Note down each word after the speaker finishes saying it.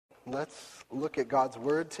Let's look at God's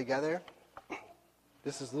Word together.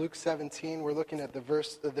 This is Luke 17. We're looking at the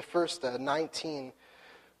first 19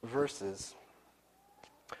 verses.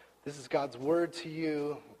 This is God's Word to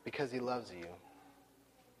you because He loves you.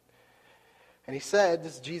 And He said,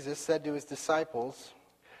 this Jesus said to His disciples,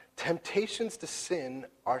 "Temptations to sin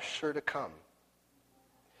are sure to come.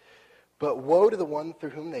 But woe to the one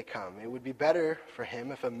through whom they come. It would be better for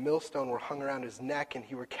him if a millstone were hung around his neck and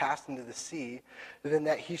he were cast into the sea than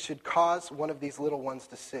that he should cause one of these little ones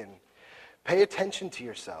to sin. Pay attention to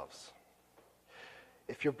yourselves.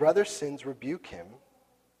 If your brother sins, rebuke him.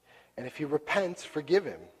 And if he repents, forgive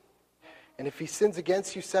him. And if he sins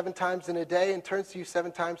against you 7 times in a day and turns to you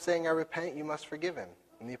 7 times saying, 'I repent,' you must forgive him."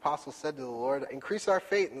 And the apostles said to the Lord, "Increase our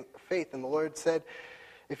faith." And the Lord said,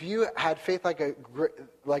 "If you had faith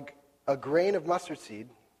like a grain of mustard seed,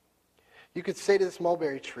 you could say to this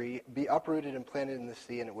mulberry tree, 'Be uprooted and planted in the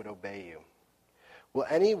sea,' and it would obey you. Will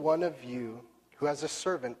any one of you who has a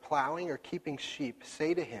servant plowing or keeping sheep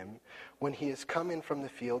say to him when he has come in from the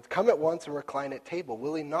field, 'Come at once and recline at table'?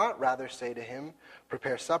 Will he not rather say to him,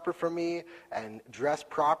 'Prepare supper for me and dress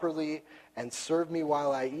properly and serve me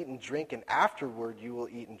while I eat and drink, and afterward you will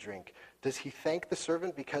eat and drink'? Does he thank the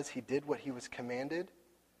servant because he did what he was commanded?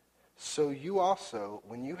 So you also,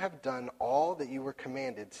 when you have done all that you were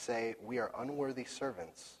commanded, say, 'We are unworthy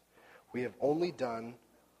servants. We have only done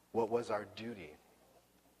what was our duty.'"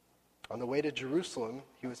 On the way to Jerusalem,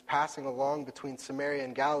 he was passing along between Samaria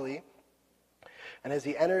and Galilee. And as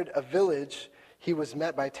he entered a village, he was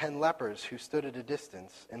met by 10 lepers who stood at a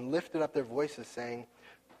distance and lifted up their voices, saying,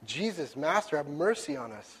 "Jesus, Master, have mercy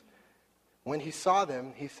on us." When he saw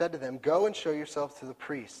them, he said to them, "Go and show yourselves to the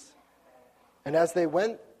priests." And as they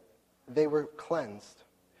went, they were cleansed.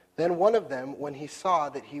 Then one of them, when he saw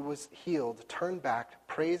that he was healed, turned back,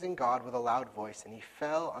 praising God with a loud voice, and he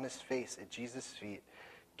fell on his face at Jesus' feet,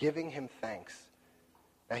 giving him thanks.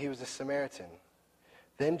 Now he was a Samaritan.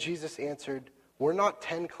 Then Jesus answered, "Were not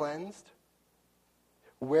 10 cleansed?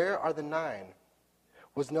 Where are the 9?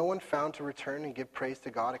 Was no one found to return and give praise to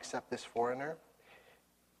God except this foreigner?"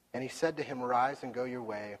 And he said to him, "Rise and go your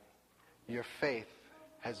way. Your faith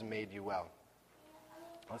has made you well."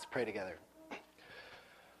 Let's pray together.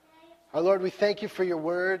 Our Lord, we thank you for your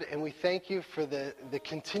word, and we thank you for the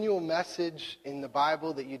continual message in the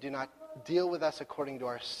Bible that you do not deal with us according to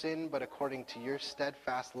our sin, but according to your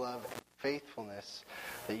steadfast love and faithfulness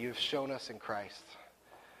that you have shown us in Christ.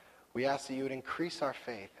 We ask that you would increase our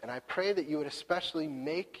faith, and I pray that you would especially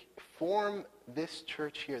form this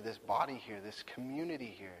church here, this body here, this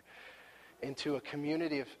community here, into a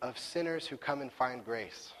community of sinners who come and find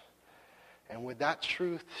grace. And would that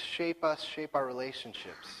truth shape us, shape our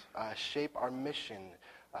relationships, shape our mission,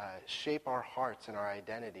 shape our hearts and our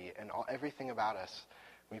identity and everything about us.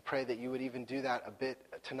 We pray that you would even do that a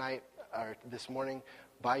bit tonight or this morning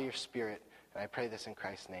by your Spirit. And I pray this in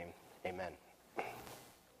Christ's name. Amen.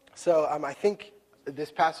 So I think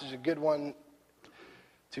this passage is a good one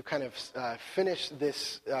to kind of finish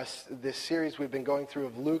this series we've been going through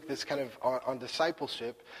of Luke, this kind of on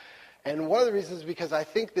discipleship. And one of the reasons is because I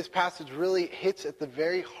think this passage really hits at the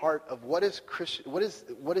very heart of what is Christian, what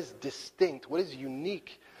is distinct, what is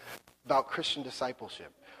unique about Christian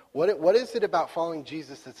discipleship. What is it about following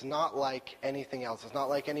Jesus that's not like anything else? It's not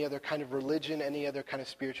like any other kind of religion, any other kind of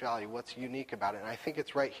spirituality. What's unique about it? And I think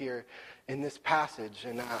it's right here in this passage.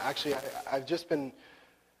 And actually, I've just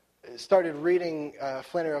started reading a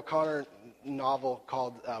Flannery O'Connor novel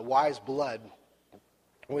called Wise Blood,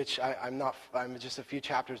 which I'm just a few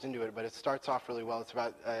chapters into it, but it starts off really well. It's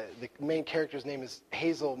about, the main character's name is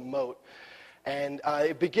Hazel Mote. And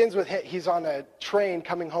it begins with he's on a train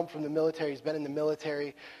coming home from the military. He's been in the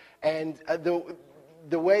military. And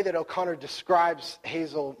the way that O'Connor describes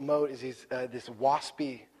Hazel Mote is he's this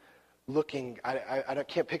waspy looking, I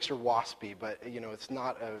can't picture waspy, but, it's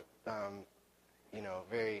not a,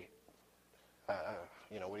 very,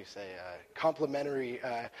 complimentary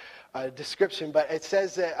description. But it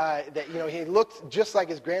says that he looked just like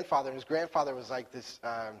his grandfather, and his grandfather was like this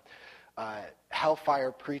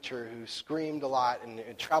hellfire preacher who screamed a lot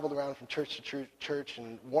and traveled around from church to church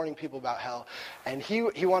and warning people about hell. And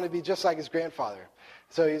he wanted to be just like his grandfather.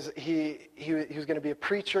 So he was going to be a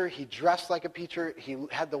preacher. He dressed like a preacher. He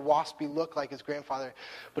had the waspy look like his grandfather.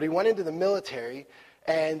 But he went into the military,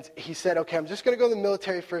 and he said, "Okay, I'm just going to go in the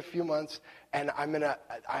military for a few months, and I'm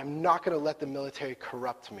not going to let the military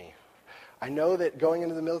corrupt me. I know that going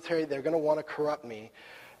into the military, they're going to want to corrupt me."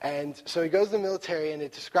 And so he goes to the military, and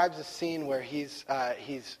it describes a scene where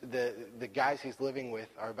the guys he's living with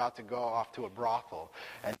are about to go off to a brothel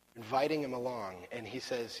and inviting him along. And he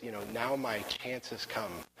says, "Now my chance has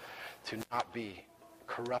come to not be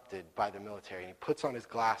corrupted by the military. And he puts on his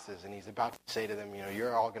glasses, and he's about to say to them,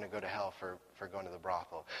 you're all going to go to hell for going to the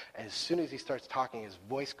brothel. And as soon as he starts talking, his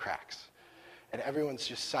voice cracks. And everyone's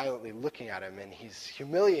just silently looking at him, and he's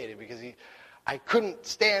humiliated because I couldn't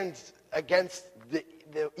stand against the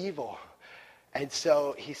evil. And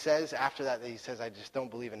so he says after that, I just don't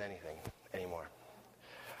believe in anything anymore.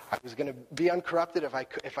 I was going to be uncorrupted.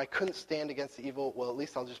 If I couldn't stand against the evil, well, at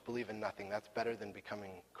least I'll just believe in nothing. That's better than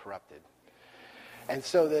becoming corrupted. And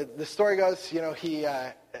so the story goes, he's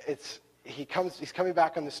coming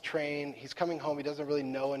back on this train. He's coming home. He doesn't really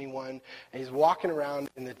know anyone, and he's walking around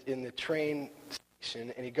in the train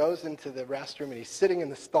station. And he goes into the restroom, and he's sitting in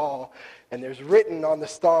the stall. And there's written on the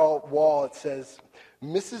stall wall, it says,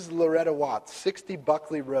 "Mrs. Loretta Watts, 60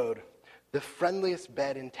 Buckley Road, the friendliest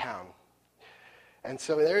bed in town." And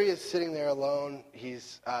so there he is sitting there alone.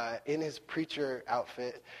 He's in his preacher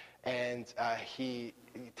outfit, and he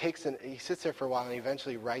sits there for a while, and he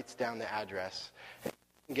eventually writes down the address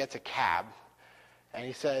and gets a cab, and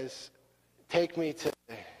he says, "Take me to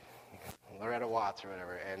Loretta Watts," or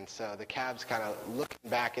whatever. And so the cab's kind of looking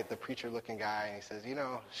back at the preacher-looking guy, and he says,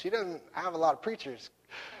 she doesn't have a lot of preachers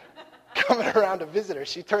coming around to visit her.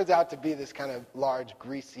 She turns out to be this kind of large,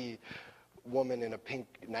 greasy woman in a pink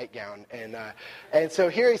nightgown, and so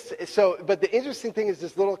but the interesting thing is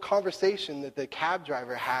this little conversation that the cab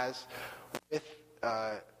driver has with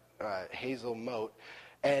Hazel Moat,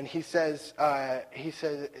 and he says,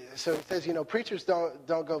 preachers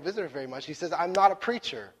don't go visit her very much. He says, "I'm not a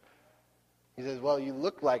preacher." He says, "Well, you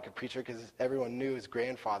look like a preacher," because everyone knew his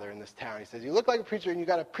grandfather in this town. He says, "You look like a preacher, and you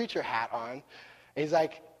got a preacher hat on." And he's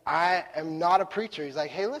like, "I am not a preacher." He's like,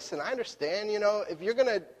 "Hey, listen, I understand, if you're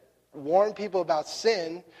going to warn people about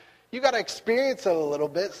sin, you got to experience it a little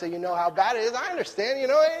bit so you know how bad it is. I understand,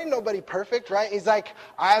 ain't nobody perfect, right?" He's like,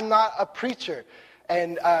 "I'm not a preacher."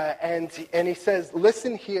 And he says,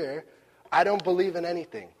 "Listen here, I don't believe in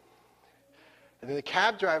anything." And then the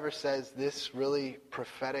cab driver says this really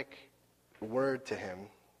prophetic word to him.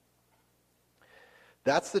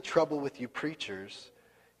 "That's the trouble with you preachers.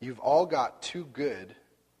 You've all got too good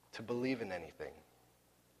to believe in anything."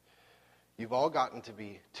 You've all gotten to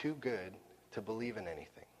be too good to believe in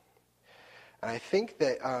anything. And I think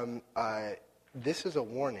that this is a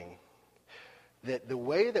warning that the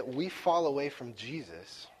way that we fall away from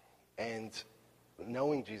Jesus and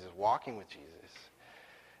knowing Jesus, walking with Jesus,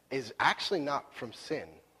 is actually not from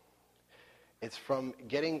sin. It's from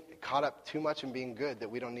getting caught up too much in being good that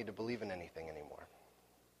we don't need to believe in anything anymore.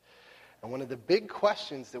 And one of the big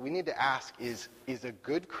questions that we need to ask is a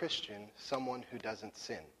good Christian someone who doesn't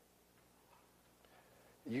sin?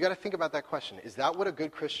 You got to think about that question. Is that what a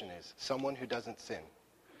good Christian is? Someone who doesn't sin?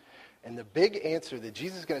 And the big answer that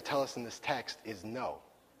Jesus is going to tell us in this text is no.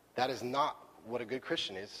 That is not what a good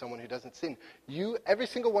Christian is, someone who doesn't sin. Every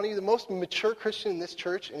single one of you, the most mature Christian in this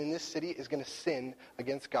church and in this city is going to sin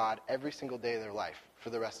against God every single day of their life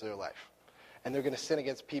for the rest of their life. And they're going to sin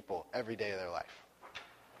against people every day of their life.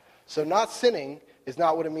 So not sinning is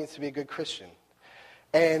not what it means to be a good Christian.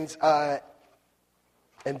 And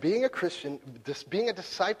being a Christian, being a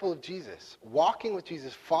disciple of Jesus, walking with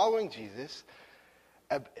Jesus, following Jesus,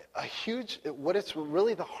 what is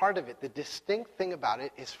really the heart of it, the distinct thing about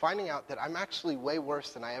it is finding out that I'm actually way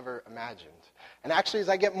worse than I ever imagined. And actually, as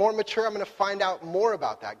I get more mature, I'm going to find out more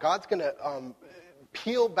about that. God's going to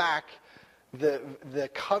peel back the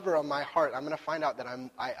cover on my heart. I'm going to find out that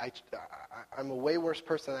I'm a way worse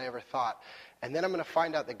person than I ever thought. And then I'm going to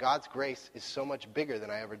find out that God's grace is so much bigger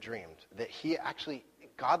than I ever dreamed. That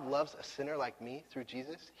God loves a sinner like me through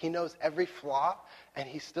Jesus. He knows every flaw, and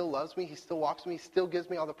he still loves me. He still walks with me. He still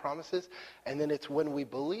gives me all the promises. And then it's when we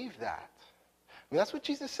believe that. I mean, that's what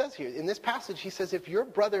Jesus says here. In this passage, he says, if your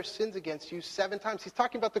brother sins against you 7 times, he's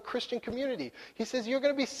talking about the Christian community. He says, you're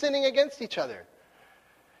going to be sinning against each other.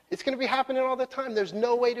 It's going to be happening all the time. There's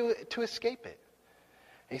no way to escape it.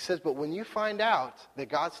 And he says, but when you find out that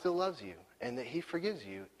God still loves you and that he forgives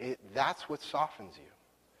you, that's what softens you.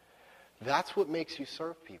 That's what makes you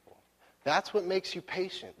serve people. That's what makes you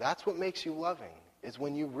patient. That's what makes you loving, is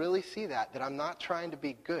when you really see that I'm not trying to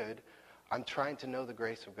be good, I'm trying to know the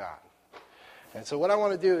grace of God. And so what I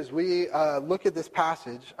want to do is we look at this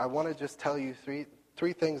passage. I want to just tell you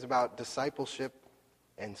three things about discipleship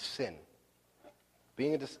and sin.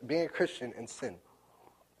 Being a Christian and sin.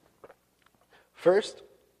 First,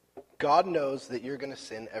 God knows that you're going to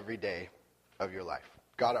sin every day of your life.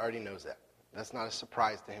 God already knows that. That's not a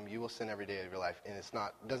surprise to him. You will sin every day of your life, and it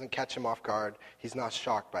doesn't catch him off guard. He's not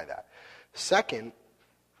shocked by that. Second,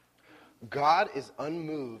 God is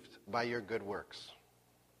unmoved by your good works.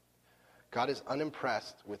 God is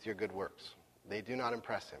unimpressed with your good works. They do not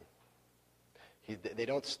impress him. They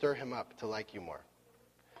don't stir him up to like you more.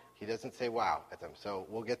 He doesn't say wow at them. So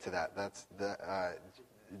we'll get to that. That's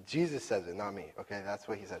Jesus says it, not me. Okay, that's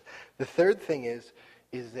what he said. The third thing is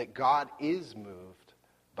that God is moved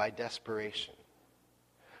by desperation.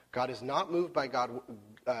 God is not moved by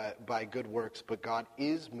by good works, but God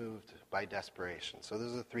is moved by desperation. So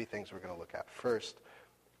those are the three things we're going to look at. First,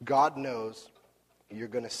 God knows you're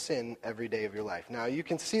going to sin every day of your life. Now, you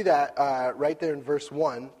can see that right there in verse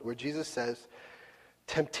 1, where Jesus says,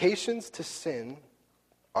 temptations to sin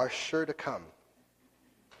are sure to come.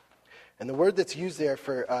 And the word that's used there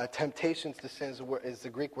for temptations to sin is the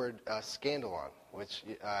Greek word scandalon, which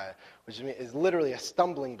is literally a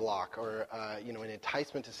stumbling block or an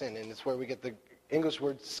enticement to sin. And it's where we get the English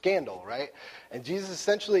word scandal, right? And Jesus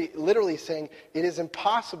essentially, literally saying, it is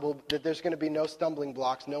impossible that there's going to be no stumbling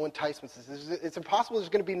blocks, no enticements. It's impossible there's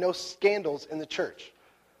going to be no scandals in the church.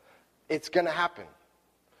 It's going to happen.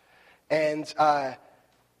 And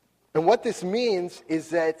what this means is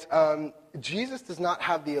that Jesus does not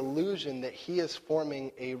have the illusion that he is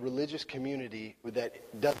forming a religious community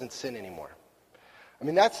that doesn't sin anymore. I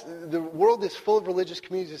mean, the world is full of religious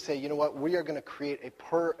communities that say, you know what, we are going to create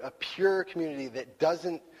a pure community that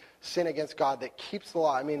doesn't sin against God, that keeps the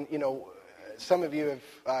law. I mean, some of you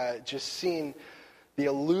have just seen the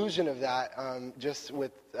illusion of that just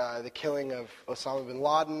with the killing of Osama bin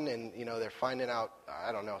Laden, and they're finding out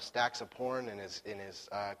stacks of porn in his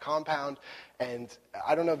compound. And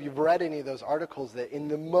I don't know if you've read any of those articles that in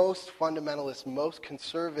the most fundamentalist, most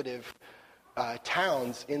conservative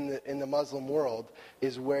towns in the Muslim world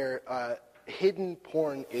is where hidden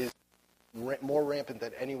porn is more rampant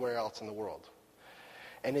than anywhere else in the world.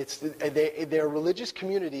 And they're religious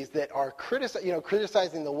communities that are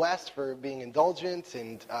criticizing the West for being indulgent,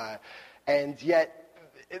 and yet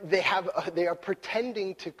they are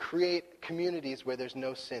pretending to create communities where there's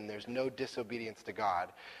no sin, there's no disobedience to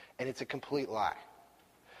God, and it's a complete lie.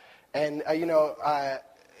 And I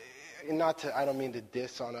don't mean to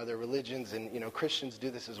diss on other religions, and Christians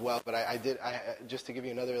do this as well. But I just to give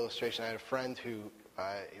you another illustration, I had a friend who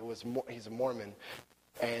he's a Mormon.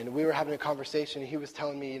 And we were having a conversation, and he was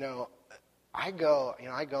telling me, I go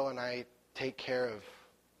and I take care of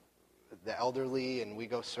the elderly, and we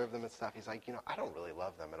go serve them and stuff. He's like, I don't really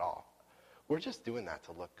love them at all. We're just doing that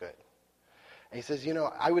to look good. And he says,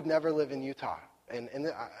 I would never live in Utah. And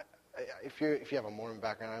if you have a Mormon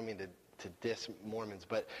background, I don't mean to diss Mormons,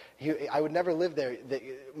 but I would never live there.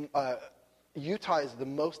 Utah is the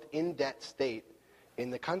most in-debt state in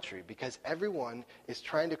the country because everyone is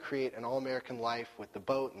trying to create an all-American life with the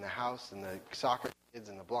boat and the house and the soccer kids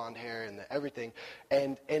and the blonde hair and everything.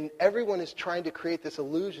 And everyone is trying to create this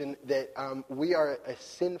illusion that we are a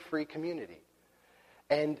sin-free community.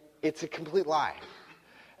 And it's a complete lie.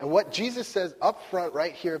 And what Jesus says up front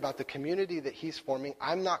right here about the community that he's forming,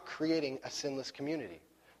 I'm not creating a sinless community.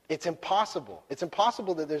 It's impossible. It's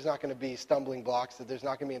impossible that there's not going to be stumbling blocks, that there's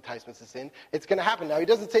not going to be enticements to sin. It's going to happen. Now, he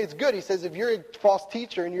doesn't say it's good. He says if you're a false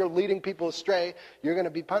teacher and you're leading people astray, you're going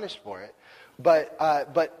to be punished for it.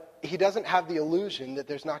 But he doesn't have the illusion that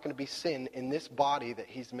there's not going to be sin in this body that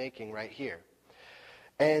he's making right here.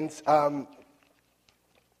 And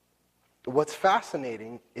what's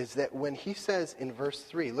fascinating is that when he says in verse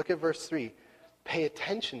 3, look at verse 3, pay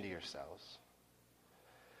attention to yourselves.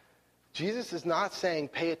 Jesus is not saying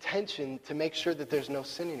pay attention to make sure that there's no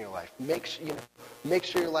sin in your life. Make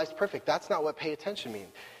sure your life's perfect. That's not what pay attention means.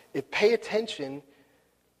 Pay attention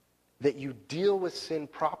that you deal with sin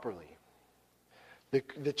properly.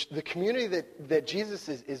 The community that Jesus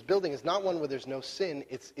is building is not one where there's no sin.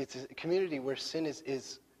 It's a community where sin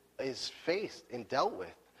is faced and dealt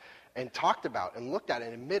with and talked about and looked at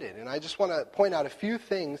and admitted. And I just want to point out a few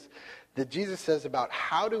things that Jesus says about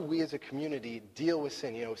how do we as a community deal with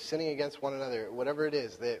sin, sinning against one another, whatever it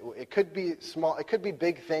is. That it could be small, it could be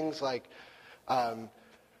big things like,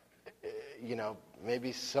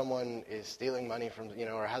 maybe someone is stealing money from,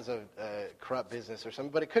 or has a corrupt business or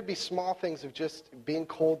something. But it could be small things of just being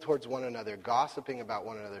cold towards one another, gossiping about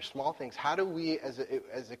one another, small things. How do we as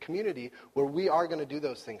a community where we are going to do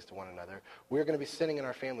those things to one another, we're going to be sinning in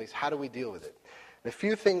our families, how do we deal with it? And a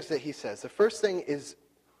few things that he says. The first thing is,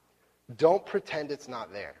 don't pretend it's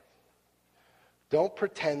not there. Don't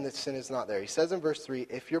pretend that sin is not there. He says in verse 3,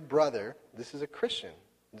 if your brother, this is a Christian,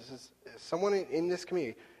 this is someone in this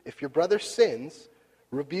community, if your brother sins,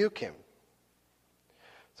 rebuke him.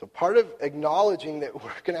 So part of acknowledging that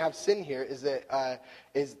we're going to have sin here is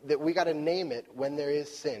that we got to name it when there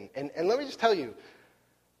is sin. And let me just tell you,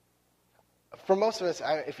 for most of us,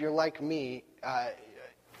 if you're like me,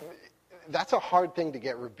 that's a hard thing to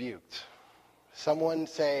get rebuked. Someone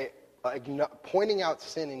pointing out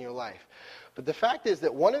sin in your life. But the fact is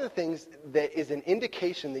that one of the things that is an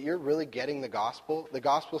indication that you're really getting the gospel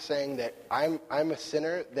saying that I'm a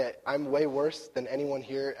sinner, that I'm way worse than anyone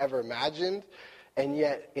here ever imagined, and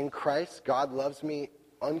yet in Christ, God loves me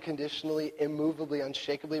unconditionally, immovably,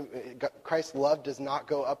 unshakably. Christ's love does not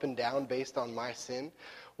go up and down based on my sin.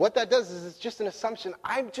 What that does is it's just an assumption.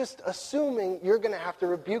 I'm just assuming you're going to have to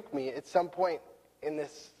rebuke me at some point in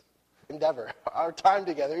this endeavor, our time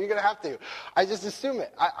together. You're going to have to. I just assume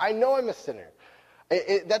it. I know I'm a sinner.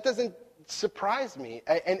 That doesn't surprise me.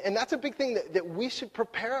 And that's a big thing that we should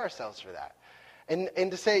prepare ourselves for that.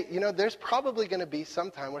 And to say, there's probably going to be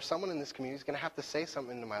some time where someone in this community is going to have to say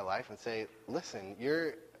something into my life and say, listen,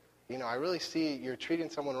 I really see you're treating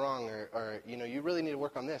someone wrong, or you really need to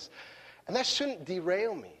work on this. And that shouldn't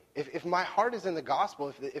derail me. If my heart is in the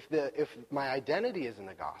gospel, if my identity is in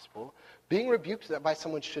the gospel, being rebuked by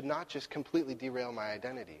someone should not just completely derail my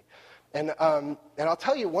identity. And I'll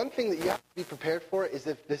tell you, one thing that you have to be prepared for is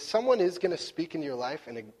if someone is going to speak into your life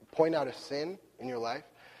and point out a sin in your life,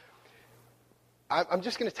 I'm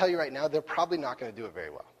just going to tell you right now, they're probably not going to do it very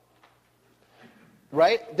well.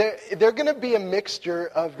 Right? They're going to be a mixture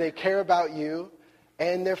of they care about you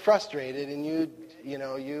and they're frustrated and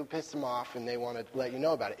you piss them off and they want to let you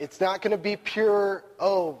know about it. It's not going to be pure,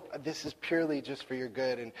 this is purely just for your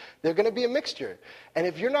good. And they're going to be a mixture. And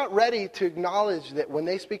if you're not ready to acknowledge that when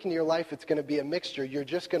they speak into your life, it's going to be a mixture, you're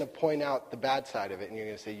just going to point out the bad side of it and you're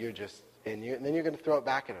going to say, and then you're going to throw it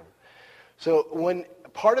back at them. So when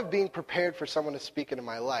part of being prepared for someone to speak into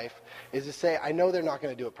my life is to say, I know they're not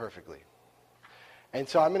going to do it perfectly. And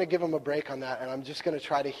so I'm going to give them a break on that, and I'm just going to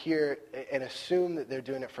try to hear and assume that they're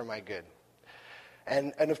doing it for my good.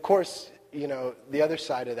 And of course, the other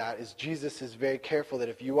side of that is Jesus is very careful that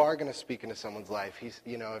if you are going to speak into someone's life, if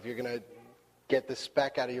you're going to get the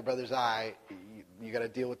speck out of your brother's eye, you got to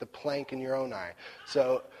deal with the plank in your own eye.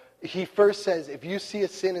 So he first says, if you see a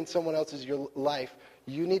sin in someone else's life,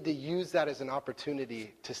 you need to use that as an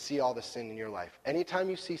opportunity to see all the sin in your life. Anytime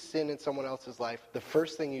you see sin in someone else's life, the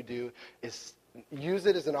first thing you do is use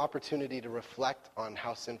it as an opportunity to reflect on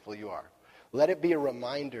how sinful you are. Let it be a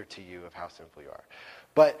reminder to you of how sinful you are.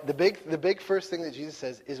 But the big first thing that Jesus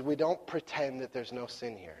says is we don't pretend that there's no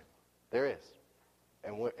sin here. There is.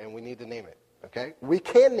 And we need to name it. Okay? We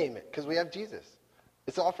can name it because we have Jesus.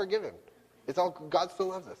 It's all forgiven. God still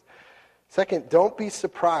loves us. Second, don't be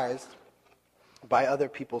surprised by other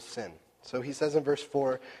people's sin. So he says in verse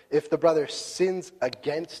 4, if the brother sins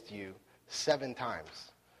against you 7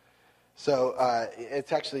 times. So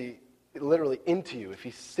it's actually literally into you. If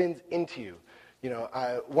he sins into you.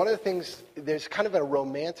 One of the things, there's kind of a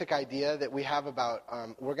romantic idea that we have about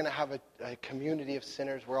we're going to have a community of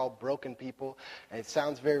sinners. We're all broken people. And it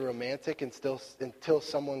sounds very romantic until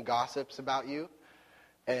someone gossips about you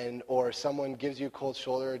or someone gives you a cold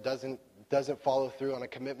shoulder or doesn't follow through on a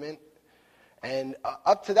commitment. And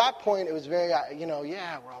up to that point, it was very,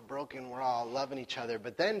 we're all broken, we're all loving each other.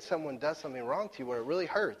 But then someone does something wrong to you where it really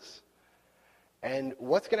hurts. And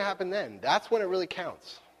what's going to happen then? That's when it really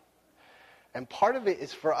counts. And part of it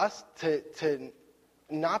is for us to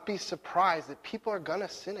not be surprised that people are going to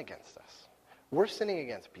sin against us. We're sinning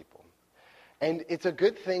against people. And it's a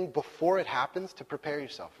good thing before it happens to prepare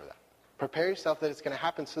yourself for that. Prepare yourself that it's going to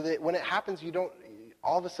happen so that when it happens, you don't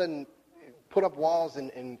all of a sudden put up walls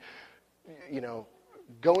and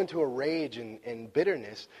go into a rage and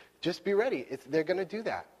bitterness. Just be ready. They're going to do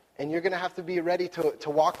that. And you're going to have to be ready to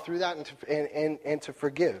walk through that and to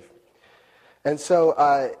forgive. And so,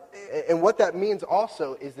 and what that means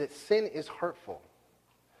also is that sin is hurtful.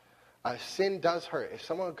 Sin does hurt. If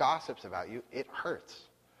someone gossips about you, it hurts.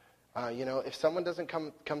 If someone doesn't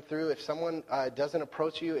come through, if someone doesn't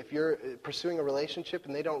approach you, if you're pursuing a relationship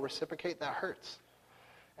and they don't reciprocate, that hurts.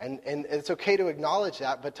 And it's okay to acknowledge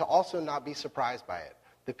that, but to also not be surprised by it.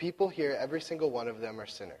 The people here, every single one of them are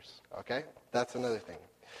sinners. Okay? That's another thing.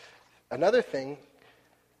 Another thing,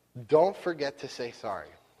 don't forget to say sorry.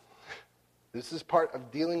 This is part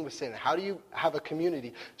of dealing with sin. How do you have a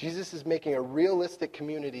community? Jesus is making a realistic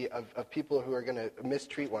community of people who are going to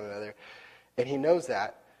mistreat one another. And he knows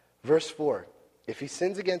that. Verse 4, if he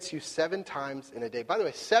sins against you 7 times in a day. By the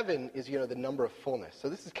way, 7 is, the number of fullness. So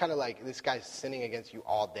this is kind of like this guy's sinning against you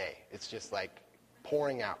all day. It's just like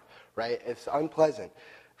pouring out, right? It's unpleasant.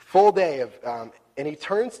 Full day of, and he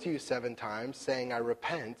turns to you 7 times saying, I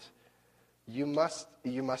repent. You must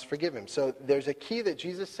forgive him. So there's a key that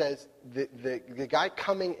Jesus says the guy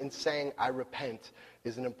coming and saying, I repent,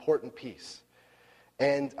 is an important piece.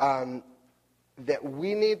 And that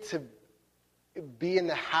we need to be in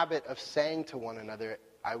the habit of saying to one another,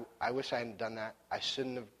 I wish I hadn't done that. I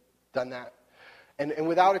shouldn't have done that. And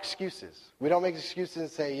without excuses. We don't make excuses and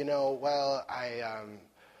say, well, I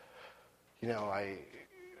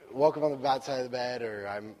woke up on the bad side of the bed, or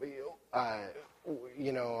I'm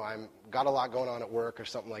got a lot going on at work or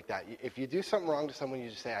something like that. If you do something wrong to someone,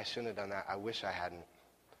 you just say, I shouldn't have done that. I wish I hadn't.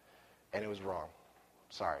 And it was wrong.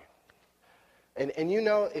 Sorry. And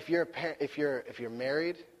if you're a parent, if you're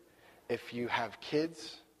married, if you have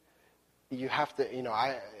kids, you have to,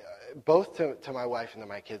 both to my wife and to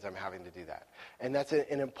my kids, I'm having to do that. And that's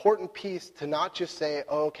an important piece to not just say,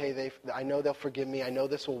 oh, okay, I know they'll forgive me. I know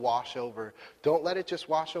this will wash over. Don't let it just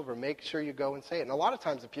wash over. Make sure you go and say it. And a lot of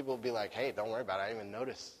times the people will be like, hey, don't worry about it. I didn't even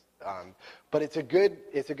notice. But it's a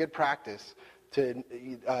good practice to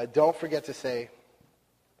don't forget to say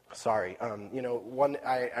sorry.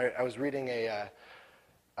 I was reading a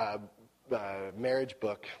marriage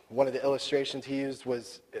book. One of the illustrations he used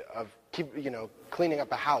was of cleaning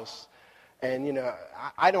up a house. And,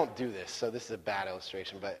 I don't do this, so this is a bad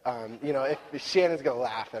illustration. But, if Shannon's going to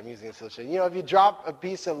laugh, I'm using this illustration. If you drop a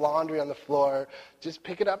piece of laundry on the floor, just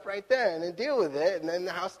pick it up right there and then deal with it, and then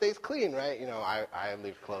the house stays clean, right? I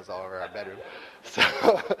leave clothes all over our bedroom. So,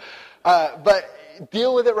 but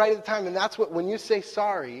deal with it right at the time. And that's when you say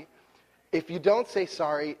sorry, if you don't say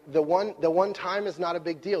sorry, the one time is not a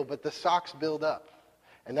big deal, but the socks build up.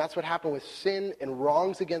 And that's what happened with sin, and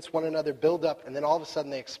wrongs against one another build up, and then all of a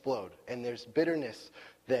sudden they explode. And there's bitterness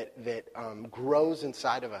that grows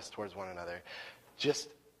inside of us towards one another. Just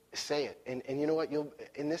say it. And you know what?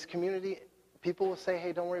 In this community, people will say,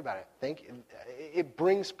 hey, don't worry about it. Thank you. It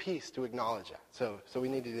brings peace to acknowledge that. So we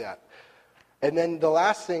need to do that. And then the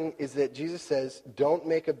last thing is that Jesus says, don't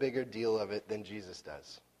make a bigger deal of it than Jesus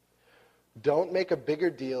does. Don't make a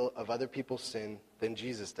bigger deal of other people's sin than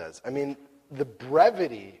Jesus does. I mean, the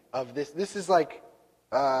brevity of this is like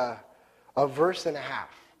a verse and a half.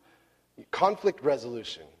 Conflict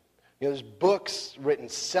resolution. There's books written,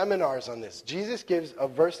 seminars on this. Jesus gives a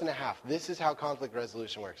verse and a half. This is how conflict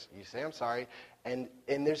resolution works. You say, I'm sorry, and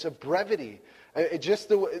there's a brevity. He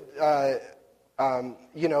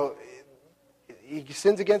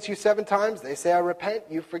sins against you 7 times. They say, I repent.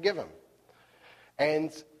 You forgive him.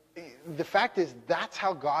 And the fact is, that's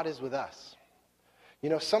how God is with us.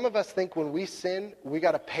 Some of us think when we sin, we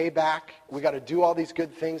got to pay back. We got to do all these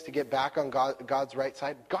good things to get back on God's right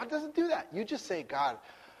side. God doesn't do that. You just say, God,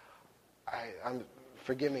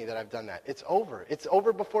 forgive me that I've done that. It's over. It's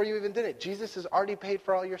over before you even did it. Jesus has already paid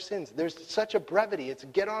for all your sins. There's such a brevity. It's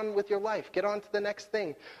get on with your life. Get on to the next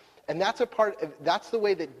thing. And that's the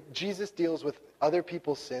way that Jesus deals with other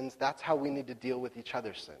people's sins. That's how we need to deal with each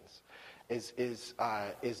other's sins. Is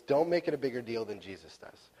don't make it a bigger deal than Jesus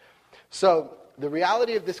does. So the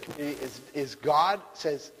reality of this community is God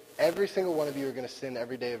says every single one of you are going to sin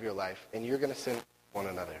every day of your life, and you're going to sin with one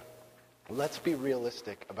another. Let's be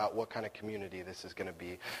realistic about what kind of community this is going to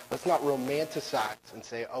be. Let's not romanticize and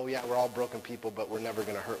say, oh yeah, we're all broken people, but we're never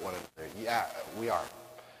going to hurt one another. Yeah, we are.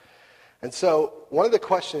 And so one of the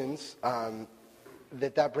questions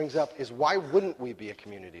that brings up is, why wouldn't we be a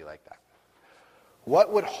community like that?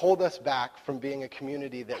 What would hold us back from being a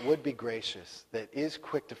community that would be gracious, that is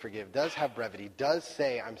quick to forgive, does have brevity, does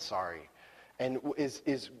say, I'm sorry, and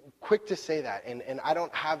is quick to say that? And I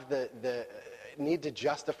don't have the need to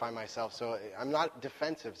justify myself, so I'm not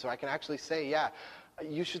defensive, so I can actually say, yeah,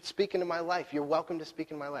 you should speak into my life. You're welcome to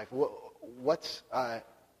speak in my life. What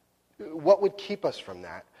would keep us from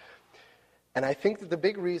that? And I think that the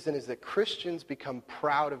big reason is that Christians become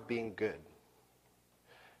proud of being good.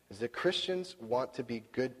 Is that Christians want to be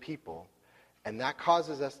good people, and that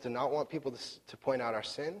causes us to not want people to point out our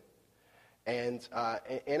sin, and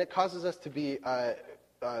it causes us to be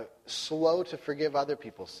slow to forgive other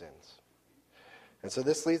people's sins. And so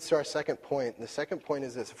this leads to our second point. And the second point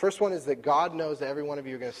is this. The first one is that God knows that every one of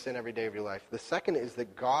you are going to sin every day of your life. The second is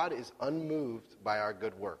that God is unmoved by our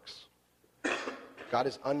good works. God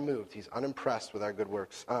is unmoved. He's unimpressed with our good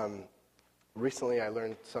works. Recently, I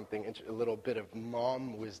learned something, a little bit of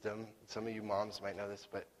mom wisdom. Some of you moms might know this,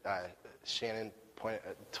 but Shannon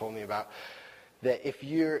told me about that. If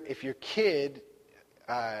your kid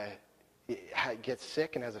gets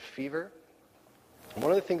sick and has a fever,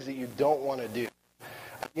 one of the things that you don't want to do,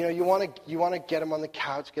 you want to get them on the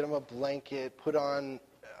couch, get them a blanket, put on,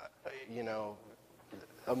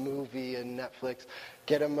 a movie, a Netflix,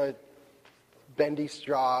 get them a bendy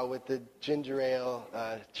straw with the ginger ale.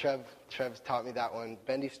 Trev's taught me that one.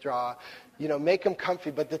 Bendy straw. Make them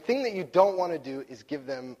comfy. But the thing that you don't want to do is give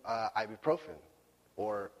them ibuprofen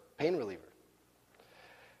or pain reliever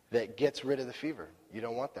that gets rid of the fever. You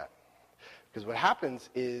don't want that. Because what happens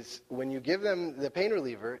is when you give them the pain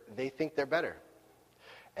reliever, they think they're better.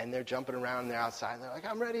 and they're jumping around, and they're outside, and they're like,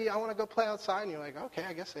 I'm ready, I want to go play outside. And you're like, okay,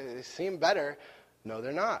 I guess they seem better. No,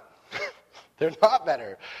 they're not. They're not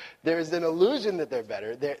better. There's an illusion that they're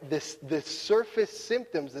better. This surface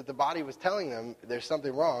symptoms that the body was telling them there's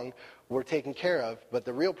something wrong were taken care of, but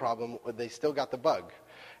the real problem, they still got the bug.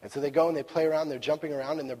 And so they go and they play around, they're jumping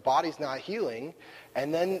around, and their body's not healing,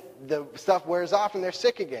 and then the stuff wears off and they're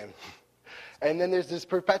sick again. And then there's this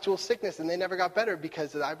perpetual sickness, and they never got better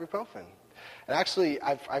because of the ibuprofen. And actually,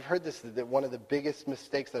 I've heard this, that one of the biggest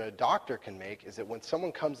mistakes that a doctor can make is that when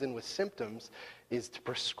someone comes in with symptoms, is to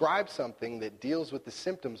prescribe something that deals with the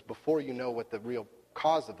symptoms before you know what the real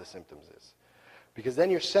cause of the symptoms is. Because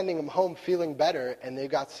then you're sending them home feeling better, and they've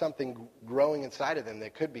got something growing inside of them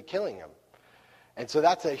that could be killing them. And so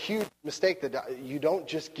that's a huge mistake, that you don't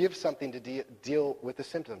just give something to deal with the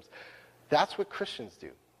symptoms. That's what Christians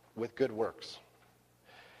do with good works.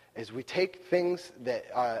 Is we take things that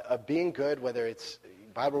are being good, whether it's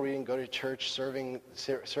Bible reading, go to church, serving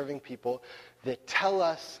people, that tell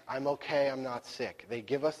us I'm okay, I'm not sick. They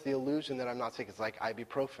give us the illusion that I'm not sick. It's like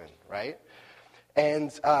ibuprofen, right?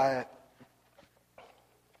 And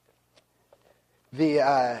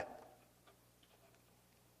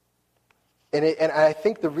And I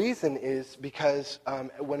think the reason is because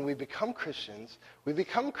when we become Christians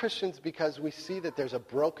because we see that there's a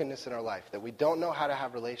brokenness in our life, that we don't know how to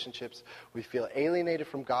have relationships, we feel alienated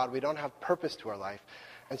from God, we don't have purpose to our life.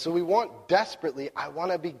 And so we want desperately, I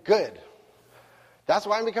want to be good. That's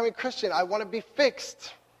why I'm becoming Christian. I want to be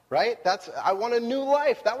fixed, right? I want a new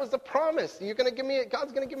life. That was the promise. God's going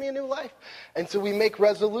to give me a new life. And so we make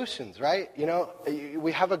resolutions, right?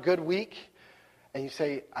 We have a good week. And you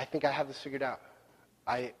say, I think I have this figured out.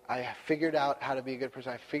 I figured out how to be a good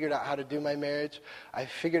person. I figured out how to do my marriage. I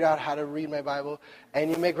figured out how to read my Bible.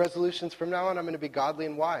 And you make resolutions. From now on, I'm going to be godly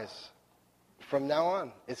and wise. From now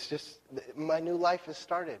on. It's just, my new life has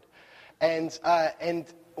started. And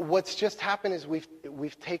what's just happened is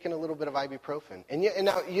we've taken a little bit of ibuprofen. And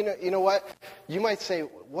now, you know what? You might say,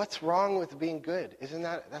 what's wrong with being good? Isn't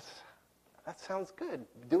that sounds good.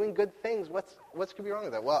 Doing good things, what could be wrong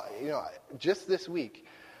with that? Well, just this week,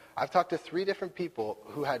 I've talked to 3 different people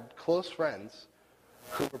who had close friends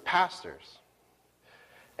who were pastors.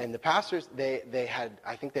 And the pastors, they had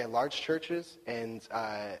large churches, and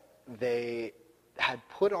they had to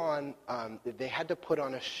put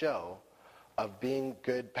on a show of being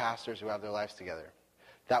good pastors who have their lives together.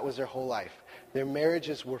 That was their whole life. Their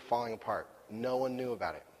marriages were falling apart. No one knew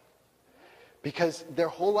about it. Because their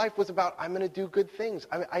whole life was about, I'm going to do good things.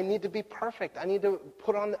 I need to be perfect. I need to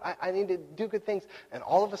I need to do good things. And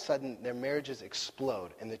all of a sudden, their marriages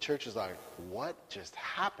explode. And the church is like, what just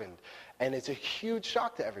happened? And it's a huge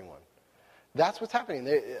shock to everyone. That's what's happening.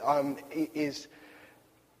 And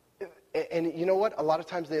you know what? A lot of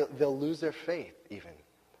times they'll lose their faith even.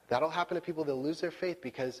 That'll happen to people. They'll lose their faith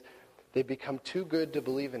because they become too good to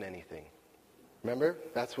believe in anything. Remember?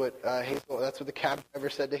 That's what the cab driver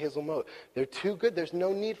said to Hazel Moat. They're too good. There's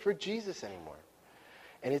no need for Jesus anymore.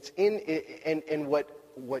 And and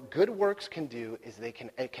what good works can do is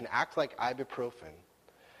it can act like ibuprofen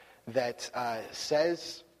that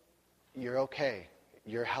says you're okay,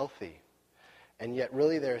 you're healthy, and yet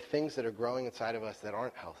really there are things that are growing inside of us that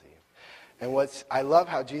aren't healthy. And I love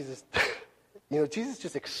how Jesus, Jesus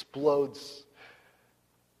just explodes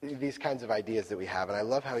these kinds of ideas that we have, and I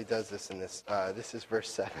love how he does this in this. This is verse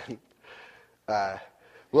 7.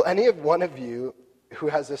 Will any one of you who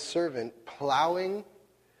has a servant plowing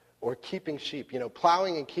or keeping sheep?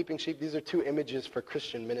 Plowing and keeping sheep, these are 2 images for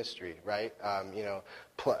Christian ministry, right?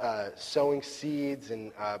 Sowing seeds,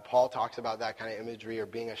 and Paul talks about that kind of imagery, or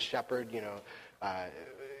being a shepherd,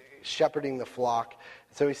 shepherding the flock.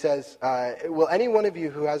 So he says, will any one of you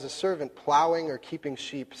who has a servant plowing or keeping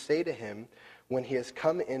sheep say to him, when he has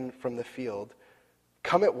come in from the field,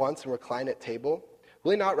 come at once and recline at table?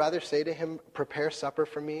 Will he not rather say to him, prepare supper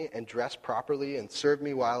for me and dress properly and serve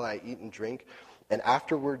me while I eat and drink, and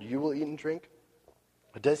afterward you will eat and drink?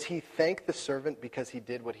 Does he thank the servant because he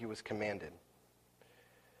did what he was commanded?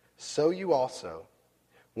 So you also,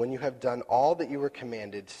 when you have done all that you were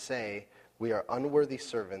commanded, say, we are unworthy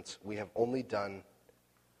servants, we have only done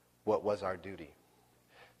what was our duty.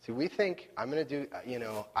 See, we think, I'm going to do,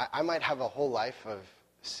 I might have a whole life of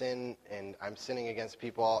sin, and I'm sinning against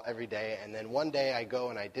people every day, and then one day I go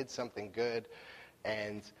and I did something good,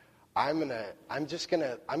 and I'm just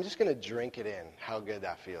gonna drink it in, how good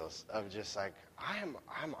that feels, of just like, I'm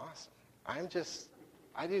awesome.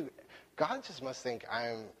 God just must think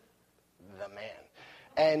I'm the man.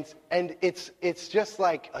 And it's just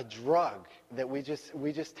like a drug that we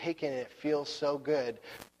just take in, and it feels so good.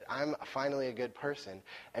 I'm finally a good person.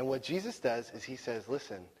 And what Jesus does is he says,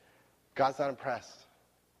 listen, God's not impressed.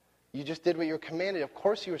 You just did what you were commanded. Of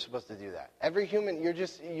course you were supposed to do that. Every human,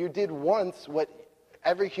 you did once what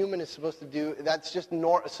every human is supposed to do. That's just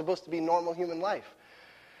supposed to be normal human life.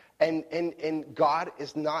 And God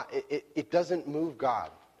is not, it doesn't move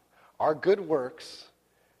God. Our good works,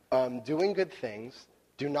 doing good things,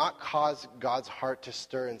 do not cause God's heart to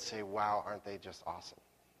stir and say, wow, aren't they just awesome?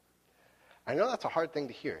 I know that's a hard thing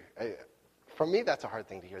to hear. For me, that's a hard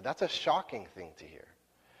thing to hear. That's a shocking thing to hear.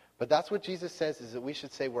 But that's what Jesus says, is that we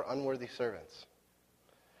should say we're unworthy servants.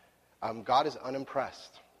 God is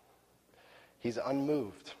unimpressed. He's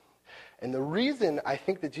unmoved. And the reason I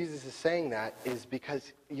think that Jesus is saying that is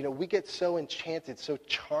because, we get so enchanted, so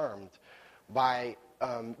charmed by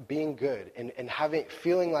being good and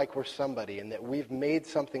feeling like we're somebody and that we've made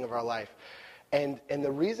something of our life. And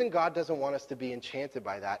the reason God doesn't want us to be enchanted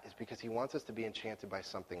by that is because he wants us to be enchanted by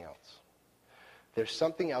something else. There's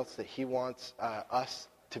something else that he wants us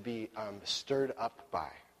to be stirred up by,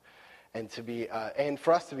 and to be and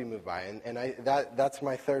for us to be moved by. And that's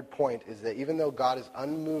my third point, is that even though God is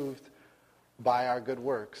unmoved by our good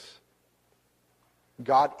works,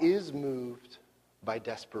 God is moved by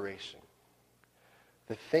desperation.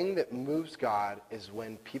 The thing that moves God is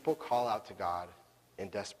when people call out to God in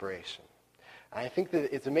desperation. And I think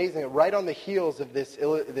that it's amazing that right on the heels of this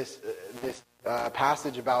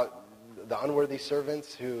passage about the unworthy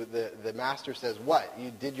servants, who the master says, what?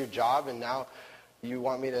 You did your job and now you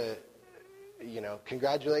want me to,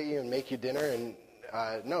 congratulate you and make you dinner? And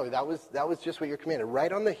no, that was just what you're commanded.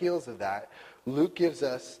 Right on the heels of that, Luke gives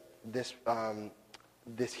us this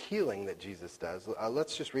healing that Jesus does.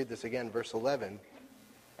 Let's just read this again, verse 11.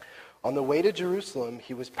 On the way to Jerusalem,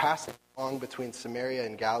 he was passing along between Samaria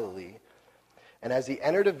and Galilee. And as he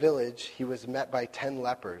entered a village, he was met by 10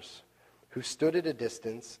 lepers, who stood at a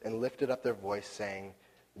distance and lifted up their voice, saying,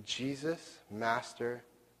 Jesus, Master,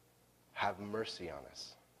 have mercy on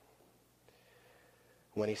us.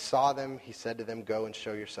 When he saw them, he said to them, go and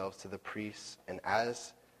show yourselves to the priests. And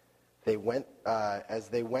as they went,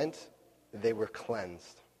 they were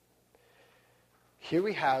cleansed. Here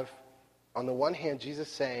we have, on the one hand, Jesus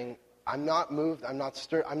saying, I'm not moved, I'm not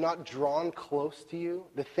stirred, I'm not drawn close to you.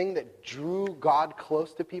 The thing that drew God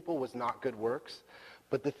close to people was not good works.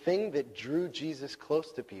 But the thing that drew Jesus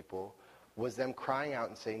close to people was them crying out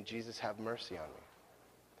and saying, Jesus, have mercy on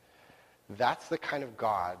me. That's the kind of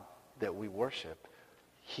God that we worship.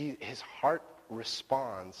 His heart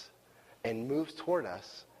responds and moves toward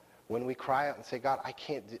us when we cry out and say, God, I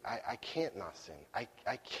can't not sin.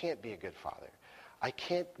 I can't be a good father. I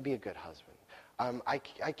can't be a good husband.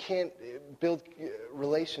 I can't build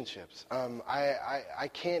relationships. I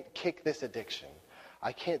can't kick this addiction.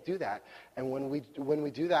 I can't do that. And when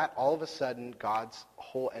we do that, all of a sudden, God's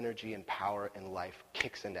whole energy and power and life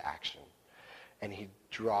kicks into action. And he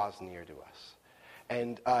draws near to us.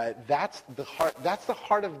 And that's the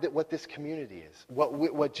heart of what this community is.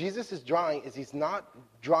 What Jesus is drawing is, he's not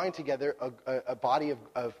drawing together a body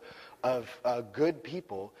of good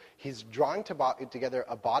people. He's drawing together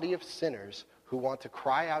a body of sinners who want to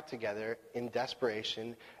cry out together in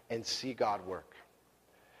desperation and see God work.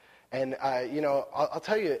 And, I'll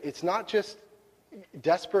tell you, it's not just,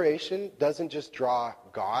 desperation doesn't just draw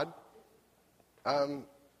God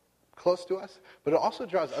close to us, but it also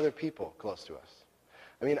draws other people close to us.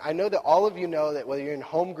 I mean, I know that all of you know that whether you're in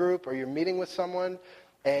home group or you're meeting with someone,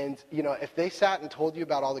 and, if they sat and told you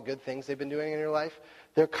about all the good things they've been doing in your life,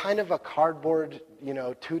 they're kind of a cardboard,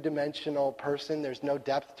 two-dimensional person. There's no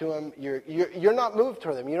depth to them. You're not moved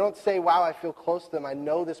toward them. You don't say, wow, I feel close to them. I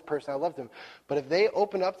know this person. I love them. But if they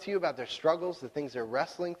open up to you about their struggles, the things they're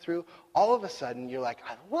wrestling through, all of a sudden you're like,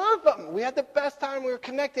 I love them. We had the best time. We were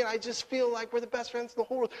connecting. I just feel like we're the best friends in the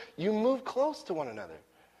whole world. You move close to one another.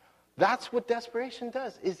 That's what desperation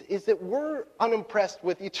does, is that we're unimpressed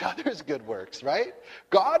with each other's good works, right?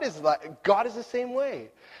 God is the same way.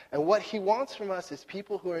 And what he wants from us is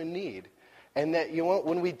people who are in need. And that,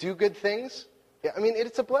 when we do good things, I mean,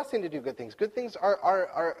 it's a blessing to do good things. Good things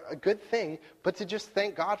are a good thing, but to just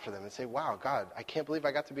thank God for them and say, wow, God, I can't believe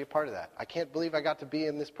I got to be a part of that. I can't believe I got to be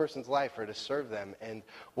in this person's life or to serve them. And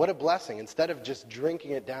what a blessing. Instead of just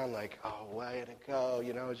drinking it down like, oh, way to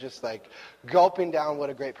go, just like gulping down what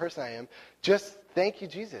a great person I am, just thank you,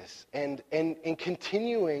 Jesus. And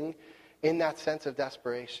continuing in that sense of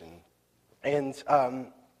desperation. And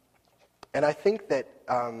I think that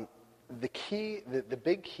the key, the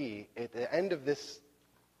big key at the end of this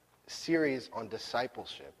series on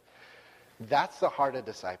discipleship, that's the heart of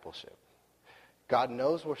discipleship. God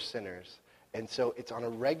knows we're sinners, and so it's on a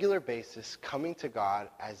regular basis coming to God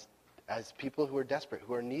as people who are desperate,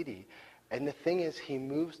 who are needy. And the thing is, he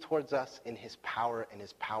moves towards us in his power, and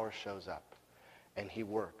his power shows up, and he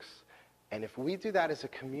works. And if we do that as a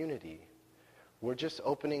community, we're just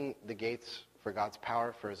opening the gates for God's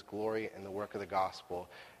power, for his glory, and the work of the gospel.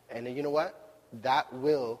 And you know what? That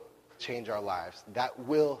will change our lives. That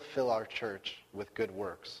will fill our church with good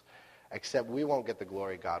works. Except we won't get the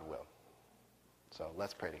glory, God will. So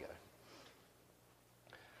let's pray together.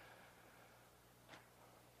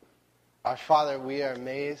 Our Father, we are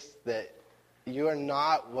amazed that you are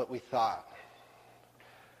not what we thought.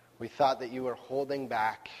 We thought that you were holding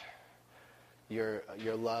back your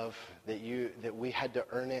love, that we had to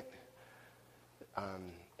earn it.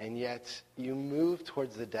 And yet you move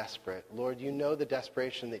towards the desperate. Lord, you know the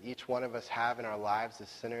desperation that each one of us have in our lives as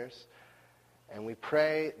sinners. And we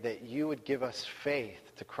pray that you would give us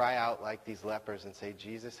faith to cry out like these lepers and say,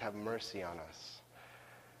 Jesus, have mercy on us.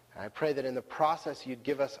 And I pray that in the process you'd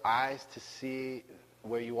give us eyes to see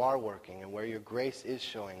where you are working and where your grace is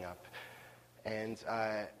showing up. And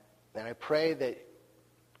I pray that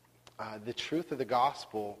the truth of the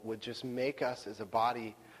gospel would just make us as a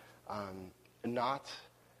body not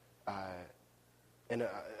in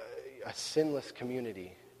a sinless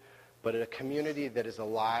community, but in a community that is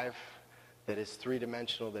alive, that is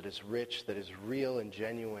three-dimensional, that is rich, that is real and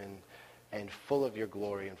genuine, and full of your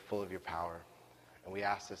glory and full of your power. And we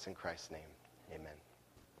ask this in Christ's name. Amen.